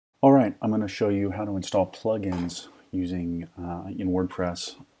All right, I'm going to show you how to install plugins using in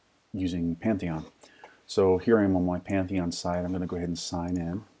WordPress using Pantheon. So here I am on my Pantheon site. I'm going to go ahead and sign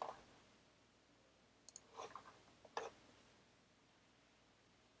in.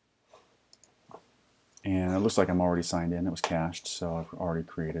 And it looks like I'm already signed in. It was cached, so I've already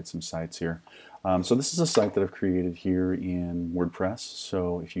created some sites here. So this is a site that I've created here in WordPress.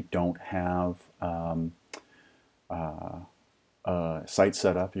 So if you don't have a site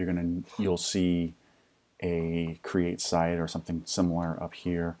set up, you'll see a create site or something similar up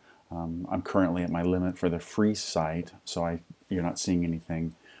here. I'm currently at my limit for the free site, so you're not seeing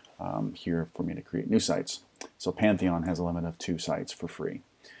anything here for me to create new sites. So Pantheon has a limit of 2 sites for free.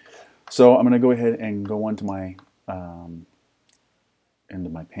 So I'm going to go ahead and go into my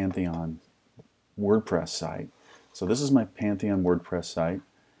Pantheon WordPress site. So this is my Pantheon WordPress site,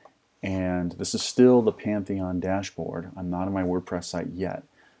 and this is still the Pantheon dashboard. I'm not on my WordPress site yet.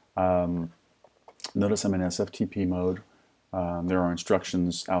 Notice I'm in SFTP mode. There are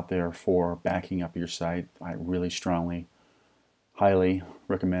instructions out there for backing up your site. I really strongly, highly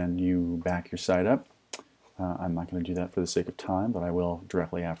recommend you back your site up. I'm not going to do that for the sake of time, but I will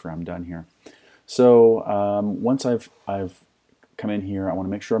directly after I'm done here. So once I've come in here, I want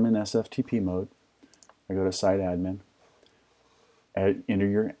to make sure I'm in SFTP mode. I go to Site Admin, enter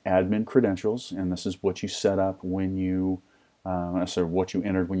your admin credentials, and this is what you set up when you, what you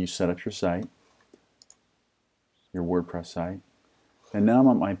entered when you set up your site, your WordPress site. And now I'm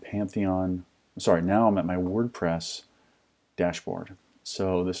at my now I'm at my WordPress dashboard.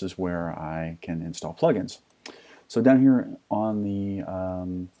 So this is where I can install plugins. So down here on the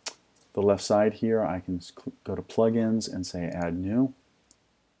left side here, I can go to plugins and say add new.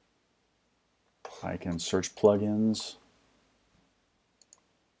 I can search plugins.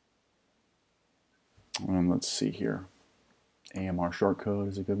 And let's see here. AMR shortcode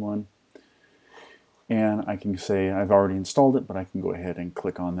is a good one. And I can say I've already installed it, but I can go ahead and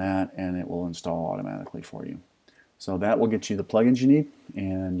click on that and it will install automatically for you. So that will get you the plugins you need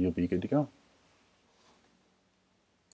and you'll be good to go.